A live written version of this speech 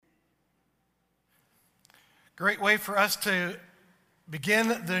Great way for us to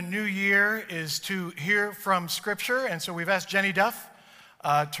begin the new year is to hear from Scripture. And so we've asked Jenny Duff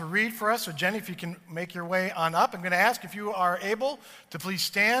to read for us. So Jenny, if you can make your way on up. I'm going to ask if you are able to please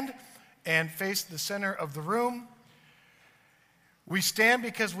stand and face the center of the room. We stand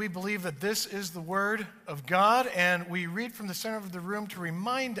because we believe that this is the Word of God, and we read from the center of the room to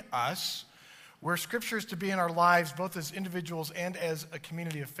remind us where Scripture is to be in our lives, both as individuals and as a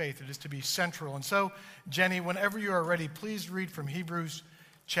community of faith. It is to be central. And so, Jenny, whenever you are ready, please read from Hebrews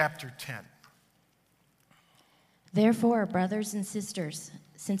chapter 10. Therefore, brothers and sisters,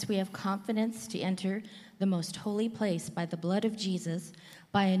 since we have confidence to enter the most holy place by the blood of Jesus,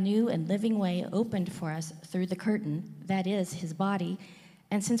 by a new and living way opened for us through the curtain, that is, his body,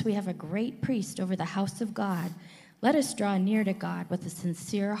 and since we have a great priest over the house of God, let us draw near to God with a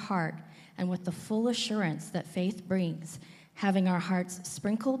sincere heart and with the full assurance that faith brings, having our hearts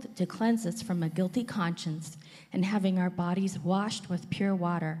sprinkled to cleanse us from a guilty conscience, and having our bodies washed with pure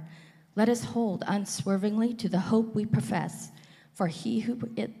water. Let us hold unswervingly to the hope we profess, for he who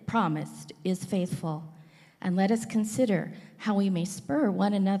it promised is faithful. And let us consider how we may spur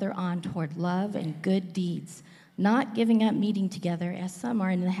one another on toward love and good deeds, not giving up meeting together as some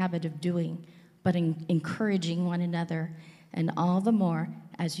are in the habit of doing, but encouraging one another, and all the more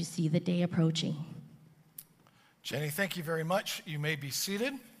as you see the day approaching. Jenny, thank you very much. You may be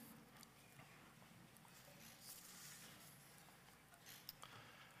seated.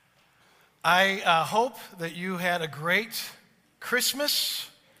 I hope that you had a great Christmas,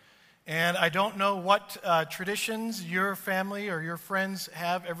 and I don't know what traditions your family or your friends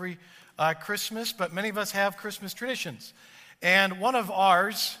have every Christmas, but many of us have Christmas traditions. And one of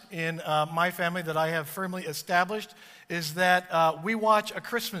ours in my family that I have firmly established is that we watch A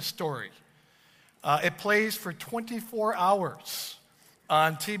Christmas Story. It plays for 24 hours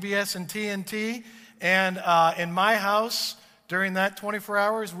on TBS and TNT. And in my house, during that 24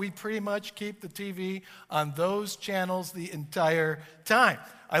 hours, we pretty much keep the TV on those channels the entire time.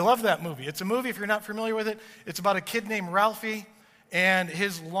 I love that movie. It's a movie, if you're not familiar with it, it's about a kid named Ralphie and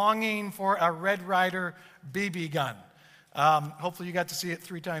his longing for a Red Ryder BB gun. Hopefully you got to see it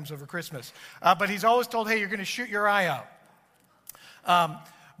 3 times over Christmas. But he's always told, hey, you're going to shoot your eye out.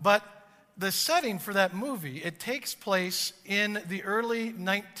 But the setting for that movie, it takes place in the early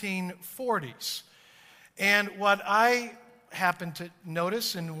 1940s. And what I happened to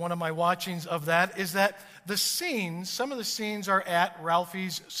notice in one of my watchings of that is that some of the scenes are at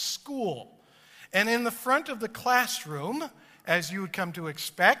Ralphie's school. And in the front of the classroom, as you would come to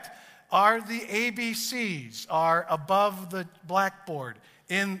expect, are the ABCs, are above the blackboard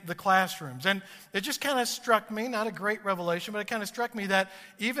in the classrooms. And it just kind of struck me, not a great revelation, but it kind of struck me that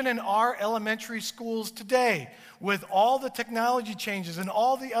even in our elementary schools today, with all the technology changes and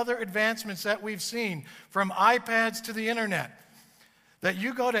all the other advancements that we've seen, from iPads to the internet, that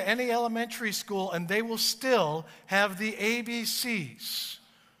you go to any elementary school and they will still have the ABCs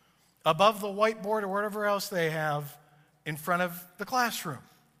above the whiteboard or whatever else they have in front of the classroom.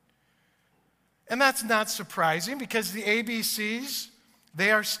 And that's not surprising because the ABCs, they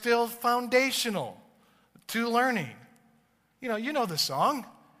are still foundational to learning. You know the song.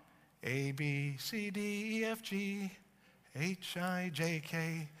 A, B, C, D, E, F, G, H, I, J,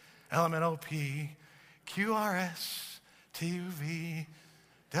 K, L, M, N, O, P, Q, R, S, T, U, V,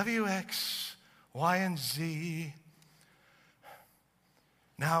 W, X, Y, and Z.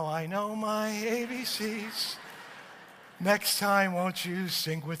 Now I know my ABCs. Next time, won't you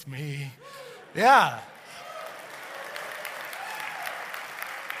sing with me? Yeah.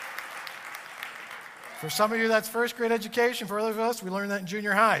 For some of you, that's first grade education. For others of us, we learned that in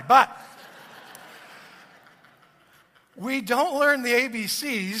junior high. But we don't learn the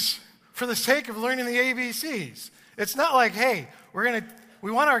ABCs for the sake of learning the ABCs. It's not like, hey, we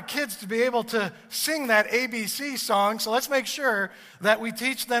want our kids to be able to sing that ABC song, so let's make sure that we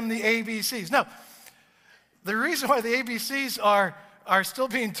teach them the ABCs. No. The reason why the ABCs are still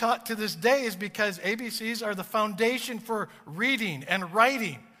being taught to this day is because ABCs are the foundation for reading and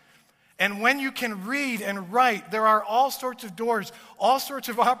writing. And when you can read and write, there are all sorts of doors, all sorts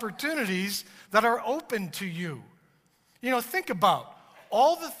of opportunities that are open to you. Think about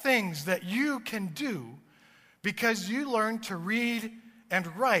all the things that you can do because you learn to read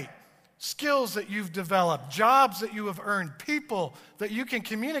and write. Skills that you've developed, jobs that you have earned, people that you can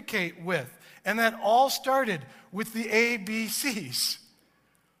communicate with. And that all started with the ABCs.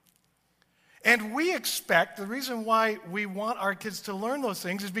 And we expect, the reason why we want our kids to learn those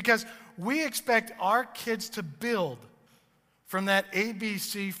things is because we expect our kids to build from that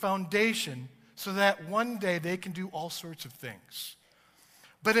ABC foundation so that one day they can do all sorts of things.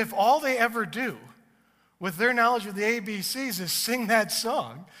 But if all they ever do with their knowledge of the ABCs is sing that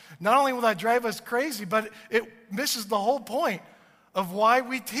song. Not only will that drive us crazy, but it misses the whole point of why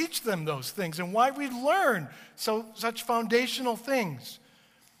we teach them those things and why we learn such foundational things.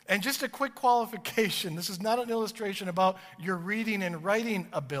 And just a quick qualification, this is not an illustration about your reading and writing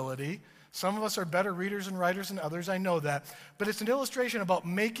ability. Some of us are better readers and writers than others, I know that. But it's an illustration about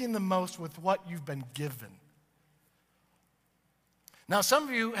making the most with what you've been given. Now, some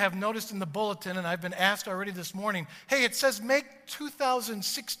of you have noticed in the bulletin, and I've been asked already this morning, hey, it says make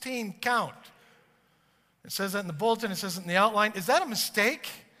 2016 count. It says that in the bulletin, it says it in the outline. Is that a mistake?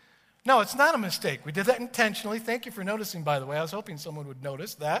 No, it's not a mistake. We did that intentionally. Thank you for noticing, by the way. I was hoping someone would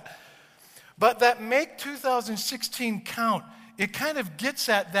notice that. But that make 2016 count, it kind of gets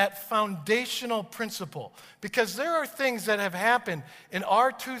at that foundational principle. Because there are things that have happened in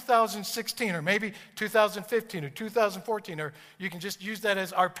our 2016, or maybe 2015, or 2014, or you can just use that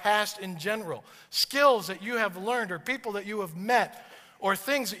as our past in general. Skills that you have learned, or people that you have met, or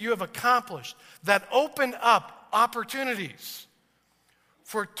things that you have accomplished that open up opportunities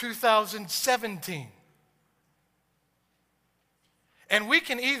for 2017. And we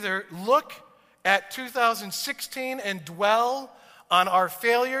can either look at 2016 and dwell on our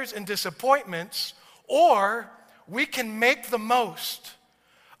failures and disappointments, or we can make the most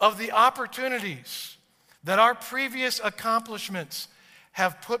of the opportunities that our previous accomplishments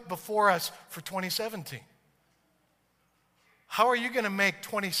have put before us for 2017. How are you going to make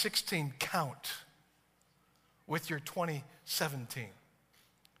 2016 count with your 2017?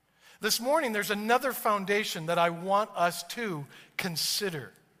 This morning, there's another foundation that I want us to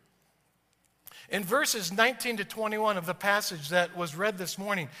consider. In verses 19 to 21 of the passage that was read this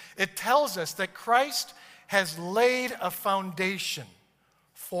morning, it tells us that Christ has laid a foundation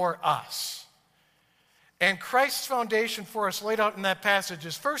for us. And Christ's foundation for us laid out in that passage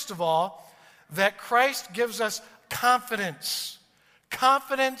is, first of all, that Christ gives us confidence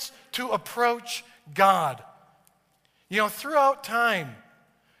to approach God. You know, throughout time,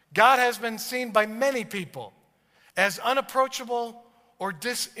 God has been seen by many people as unapproachable or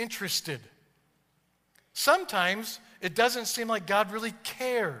disinterested. Sometimes it doesn't seem like God really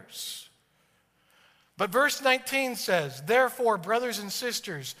cares. But verse 19 says, therefore, brothers and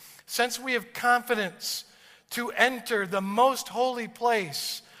sisters, since we have confidence to enter the most holy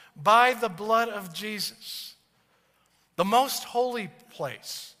place by the blood of Jesus. The most holy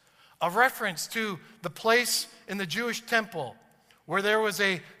place, a reference to the place in the Jewish temple where there was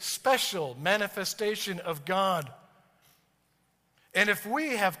a special manifestation of God. And if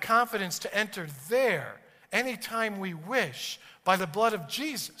we have confidence to enter there anytime we wish by the blood of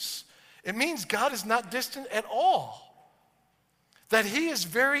Jesus, it means God is not distant at all. That He is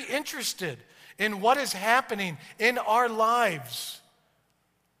very interested in what is happening in our lives.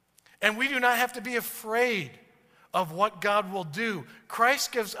 And we do not have to be afraid of what God will do.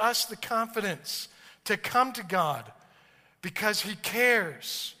 Christ gives us the confidence to come to God because He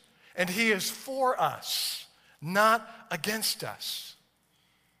cares and He is for us, not against us.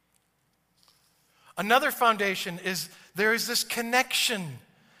 Another foundation is there is this connection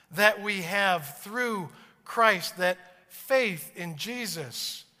that we have through Christ, that faith in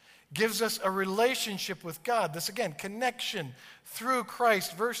Jesus gives us a relationship with God. This again, connection through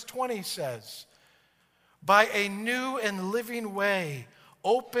Christ. Verse 20 says, by a new and living way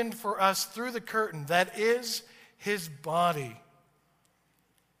opened for us through the curtain, that is His body.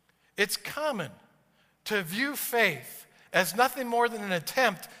 It's common to view faith as nothing more than an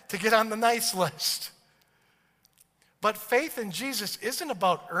attempt to get on the nice list. But faith in Jesus isn't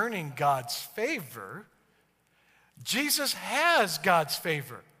about earning God's favor. Jesus has God's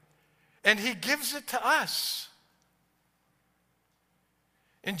favor, and He gives it to us.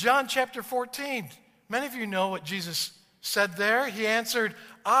 In John chapter 14, many of you know what Jesus said there. He answered,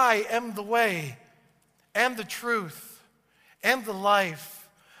 I am the way and the truth and the life.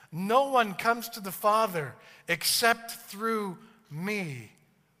 No one comes to the Father except through me.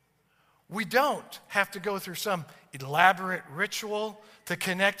 We don't have to go through some elaborate ritual to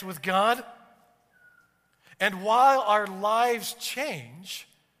connect with God. And while our lives change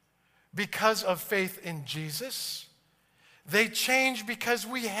because of faith in Jesus, they change because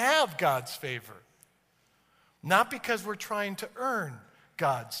we have God's favor, not because we're trying to earn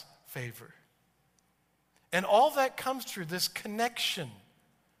God's favor. And all that comes through this connection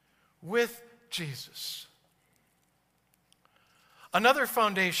with Jesus. Another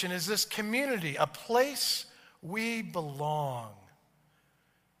foundation is this community, a place we belong.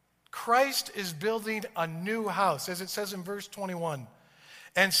 Christ is building a new house, as it says in verse 21.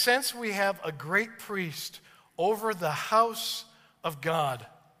 And since we have a great priest over the house of God,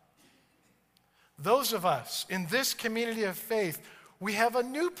 those of us in this community of faith, we have a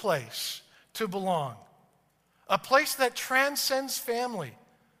new place to belong. A place that transcends family,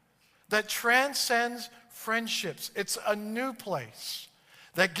 that transcends friendships. It's a new place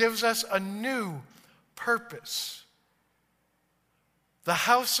that gives us a new purpose. The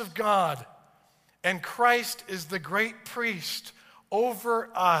house of God, and Christ is the great priest over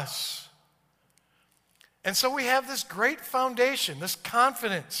us. And so we have this great foundation, this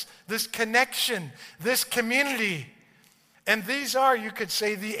confidence, this connection, this community. And these are, you could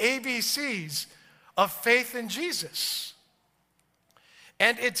say, the ABCs of faith in Jesus.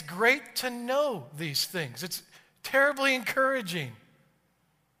 And it's great to know these things. It's terribly encouraging.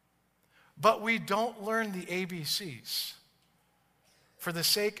 But we don't learn the ABCs for the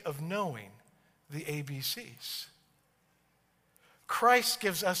sake of knowing the ABCs. Christ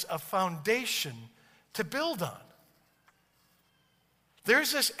gives us a foundation to build on.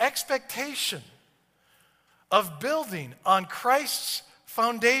 There's this expectation of building on Christ's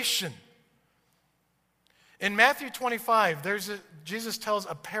foundation. In Matthew 25, Jesus tells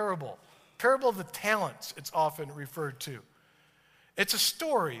a parable of the talents, it's often referred to. It's a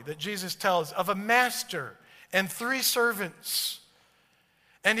story that Jesus tells of a master and 3 servants.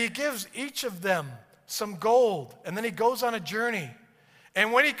 And he gives each of them some gold, and then he goes on a journey.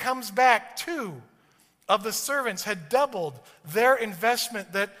 And when he comes back, 2 of the servants had doubled their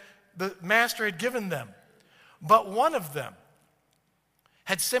investment that the master had given them. But one of them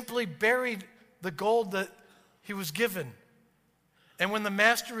had simply buried the gold that he was given. And when the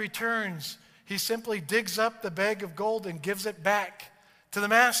master returns, he simply digs up the bag of gold and gives it back to the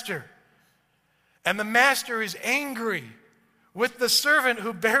master. And the master is angry with the servant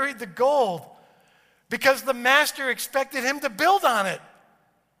who buried the gold because the master expected him to build on it.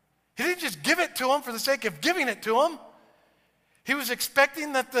 He didn't just give it to him for the sake of giving it to him. He was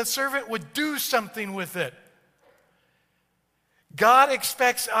expecting that the servant would do something with it. God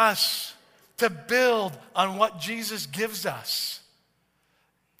expects us to build on what Jesus gives us.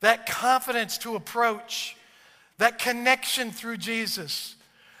 That confidence to approach, that connection through Jesus,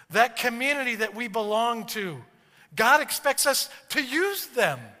 that community that we belong to. God expects us to use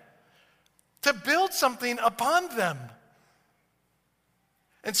them, to build something upon them.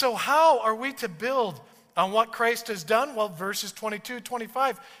 And so how are we to build on what Christ has done? Well, verses 22,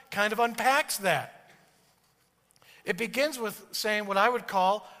 25 kind of unpacks that. It begins with saying what I would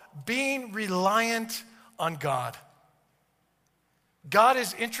call being reliant on God. God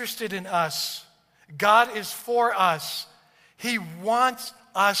is interested in us. God is for us. He wants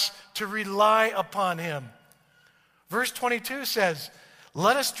us to rely upon him. Verse 22 says,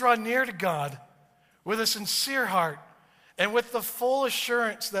 "Let us draw near to God with a sincere heart and with the full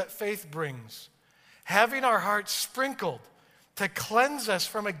assurance that faith brings, having our hearts sprinkled to cleanse us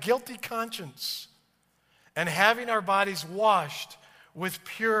from a guilty conscience, and having our bodies washed with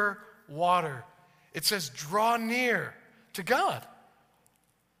pure water." It says, draw near to God.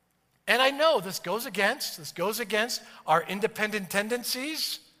 And I know this goes against our independent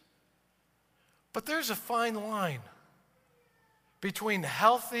tendencies, but there's a fine line between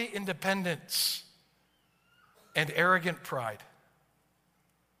healthy independence and arrogant pride.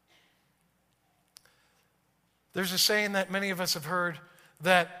 There's a saying that many of us have heard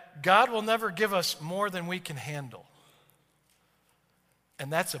that God will never give us more than we can handle.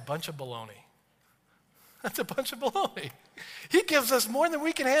 And that's a bunch of baloney. That's a bunch of baloney. He gives us more than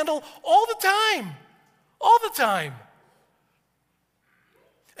we can handle all the time. All the time.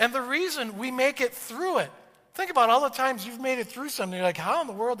 And the reason we make it through it, think about all the times you've made it through something. You're like, how in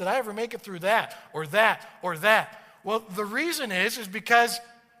the world did I ever make it through that or that or that? Well, the reason is because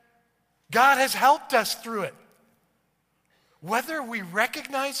God has helped us through it. Whether we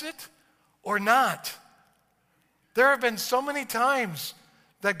recognize it or not. There have been so many times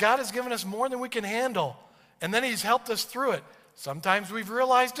that God has given us more than we can handle, and then he's helped us through it. Sometimes we've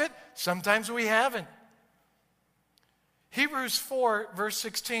realized it, sometimes we haven't. Hebrews 4, verse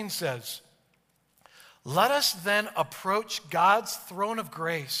 16 says, "Let us then approach God's throne of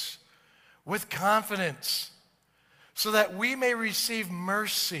grace with confidence, so that we may receive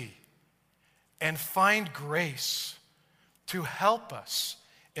mercy and find grace to help us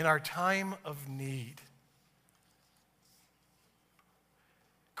in our time of need."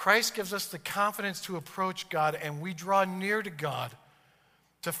 Christ gives us the confidence to approach God, and we draw near to God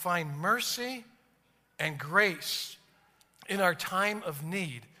to find mercy and grace in our time of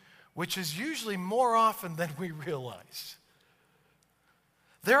need, which is usually more often than we realize.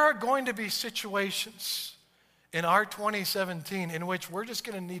 There are going to be situations in our 2017 in which we're just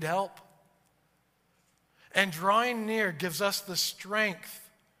going to need help. And drawing near gives us the strength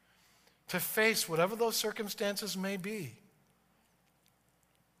to face whatever those circumstances may be.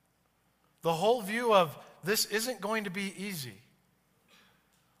 The whole view of this isn't going to be easy,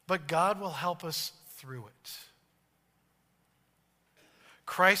 but God will help us through it.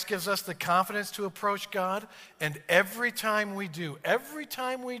 Christ gives us the confidence to approach God, and every time we do,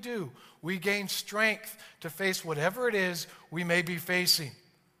 we gain strength to face whatever it is we may be facing.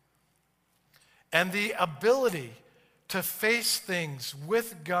 And the ability to face things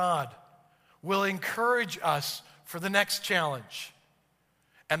with God will encourage us for the next challenge,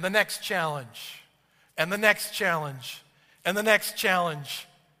 and the next challenge, and the next challenge, and the next challenge.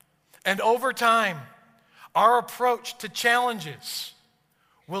 And over time, our approach to challenges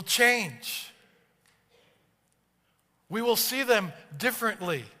will change. We will see them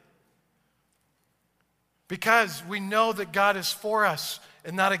differently because we know that God is for us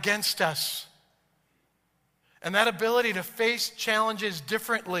and not against us. And that ability to face challenges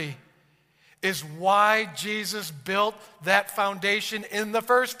differently is why Jesus built that foundation in the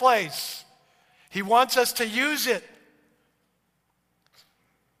first place. He wants us to use it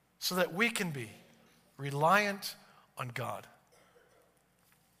so that we can be reliant on God.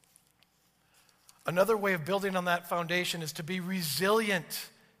 Another way of building on that foundation is to be resilient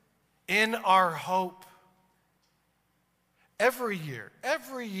in our hope. Every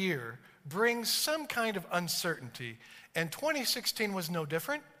year brings some kind of uncertainty, and 2016 was no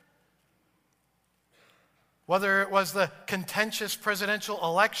different. Whether it was the contentious presidential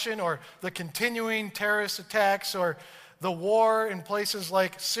election or the continuing terrorist attacks or the war in places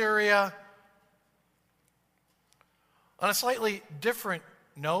like Syria. On a slightly different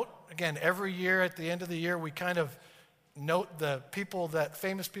note, again, every year at the end of the year, we kind of note the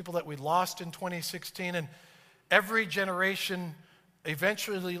famous people that we lost in 2016, and every generation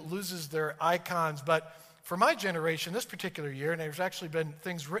eventually loses their icons. But for my generation, this particular year, and there's actually been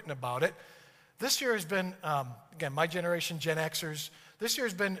things written about it, this year has been, again, my generation, Gen Xers, this year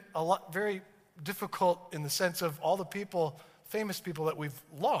has been very difficult in the sense of all the people, famous people that we've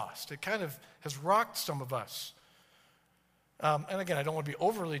lost. It kind of has rocked some of us. And again, I don't want to be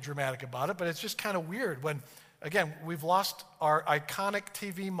overly dramatic about it, but it's just kind of weird when, again, we've lost our iconic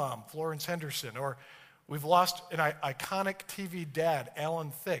TV mom, Florence Henderson, or we've lost an iconic TV dad,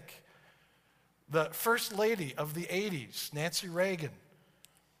 Alan Thicke, the First Lady of the 80s, Nancy Reagan,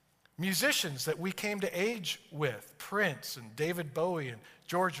 musicians that we came to age with, Prince and David Bowie and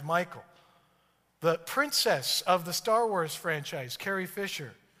George Michael, the princess of the Star Wars franchise, Carrie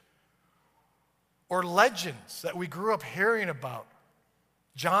Fisher, or legends that we grew up hearing about,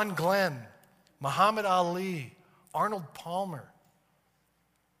 John Glenn, Muhammad Ali, Arnold Palmer.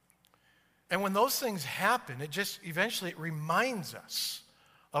 And when those things happen, it just eventually reminds us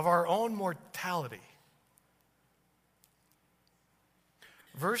of our own mortality.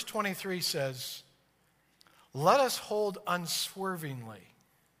 Verse 23 says, "Let us hold unswervingly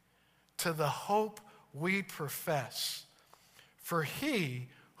to the hope we profess, for he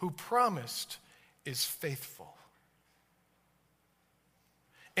who promised is faithful."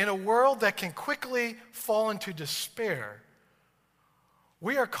 In a world that can quickly fall into despair,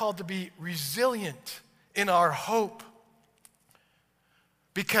 we are called to be resilient in our hope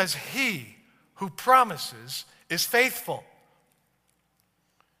because he who promises is faithful.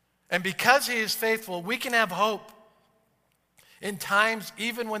 And because he is faithful, we can have hope in times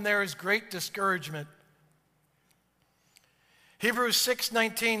even when there is great discouragement. Hebrews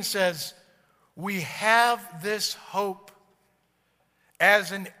 6:19 says, "We have this hope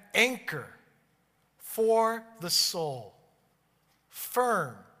as an anchor for the soul,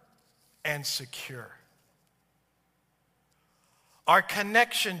 firm and secure." Our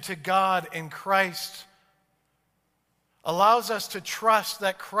connection to God in Christ allows us to trust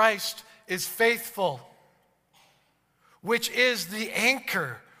that Christ is faithful, which is the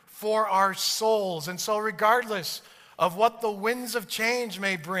anchor for our souls. And so regardless of what the winds of change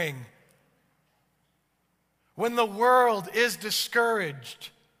may bring, when the world is discouraged,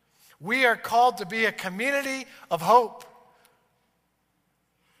 we are called to be a community of hope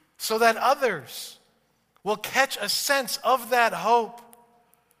so that others will catch a sense of that hope.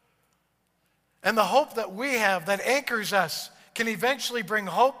 And the hope that we have that anchors us can eventually bring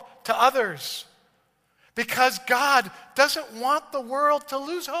hope to others. Because God doesn't want the world to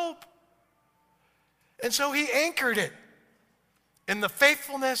lose hope. And so he anchored it in the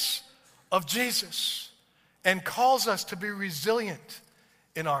faithfulness of Jesus and calls us to be resilient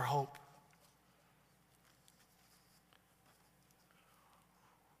in our hope.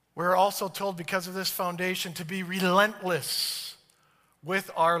 We're also told, because of this foundation, to be relentless with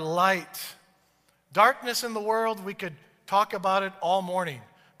our light. Darkness in the world, we could talk about it all morning.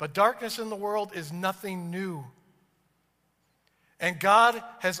 But darkness in the world is nothing new. And God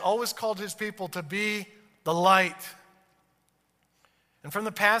has always called his people to be the light. And from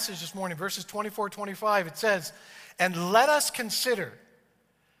the passage this morning, verses 24, 25, it says, "And let us consider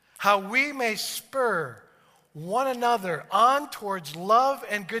how we may spur one another on towards love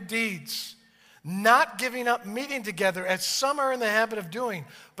and good deeds, not giving up meeting together as some are in the habit of doing,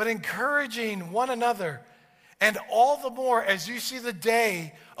 but encouraging one another, and all the more as you see the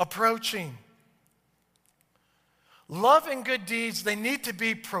day approaching." Love and good deeds, they need to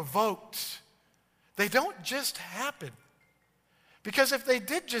be provoked. They don't just happen. Because if they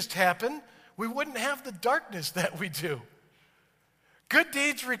did just happen, we wouldn't have the darkness that we do. Good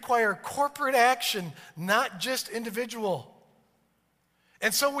deeds require corporate action, not just individual.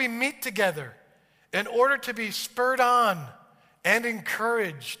 And so we meet together in order to be spurred on and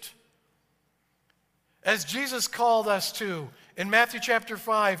encouraged. As Jesus called us to in Matthew chapter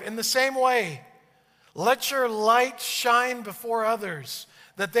 5, in the same way, let your light shine before others,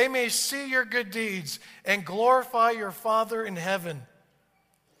 that they may see your good deeds and glorify your Father in heaven.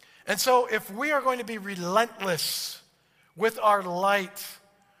 And so if we are going to be relentless with our light,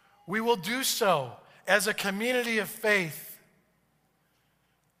 we will do so as a community of faith.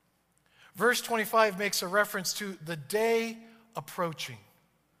 Verse 25 makes a reference to the day approaching,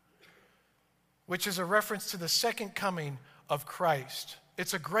 which is a reference to the second coming of Christ.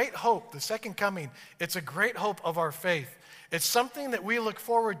 It's a great hope, the second coming. It's a great hope of our faith. It's something that we look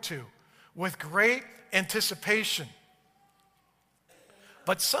forward to with great anticipation.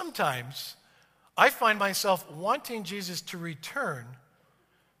 But sometimes I find myself wanting Jesus to return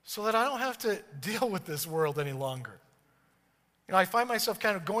so that I don't have to deal with this world any longer. I find myself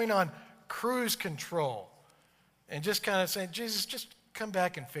kind of going on cruise control and just kind of saying, Jesus, just come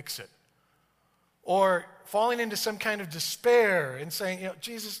back and fix it. Or falling into some kind of despair and saying,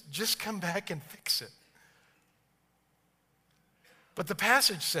 Jesus, just come back and fix it. But the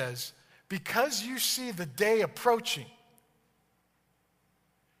passage says, because you see the day approaching,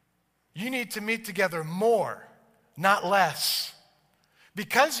 you need to meet together more, not less.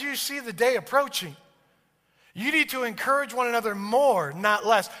 Because you see the day approaching, you need to encourage one another more, not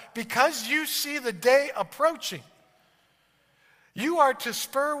less. Because you see the day approaching, you are to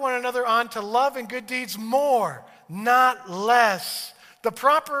spur one another on to love and good deeds more, not less. The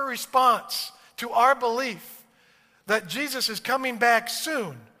proper response to our belief that Jesus is coming back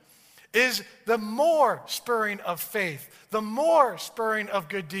soon is the more spurring of faith, the more spurring of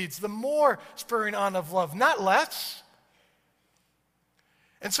good deeds, the more spurring on of love, not less.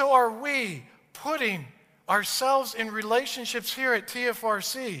 And so are we putting ourselves in relationships here at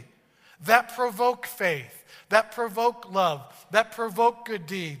TFRC that provoke faith, that provoke love, that provoke good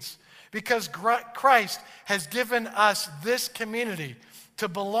deeds, because Christ has given us this community to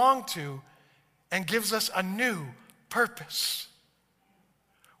belong to and gives us a new purpose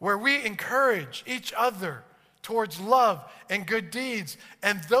where we encourage each other towards love and good deeds,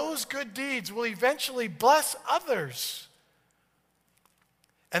 and those good deeds will eventually bless others.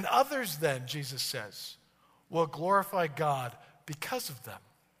 And others then, Jesus says, will glorify God because of them.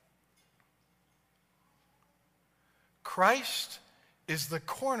 Christ is the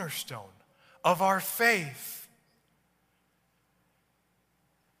cornerstone of our faith.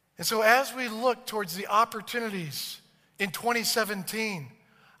 And so as we look towards the opportunities in 2017,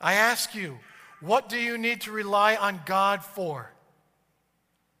 I ask you, what do you need to rely on God for?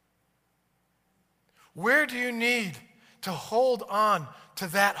 Where do you need to hold on to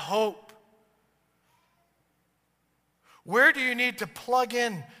that hope? Where do you need to plug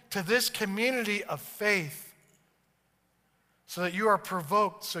in to this community of faith so that you are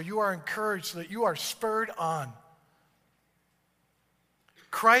provoked, so you are encouraged, so that you are spurred on?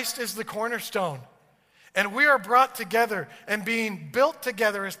 Christ is the cornerstone. And we are brought together and being built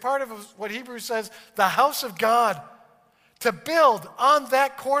together as part of what Hebrews says, the house of God, to build on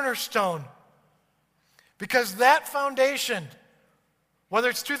that cornerstone. Because that foundation, whether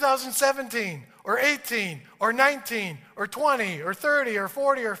it's 2017 or 18 or 19 or 20 or 30 or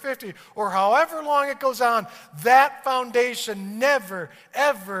 40 or 50 or however long it goes on, that foundation never,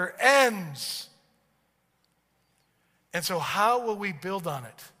 ever ends. And so how will we build on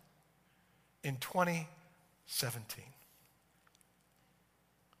it in 2017?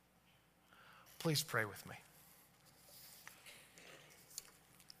 Please pray with me.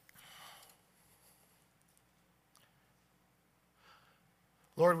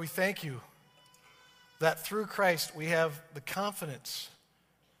 Lord, we thank you that through Christ we have the confidence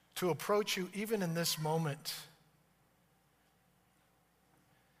to approach you even in this moment.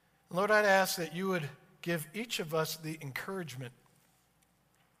 Lord, I'd ask that you would give each of us the encouragement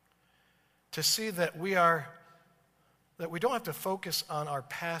to see that we don't have to focus on our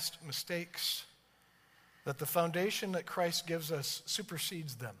past mistakes, that the foundation that Christ gives us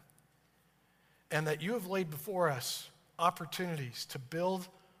supersedes them, and that you have laid before us opportunities to build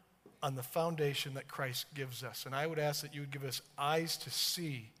on the foundation that Christ gives us. And I would ask that you would give us eyes to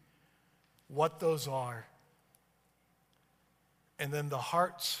see what those are, and then the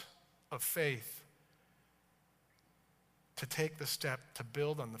hearts of faith to take the step to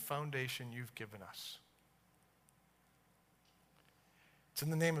build on the foundation you've given us. It's in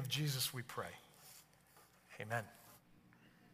the name of Jesus we pray. Amen.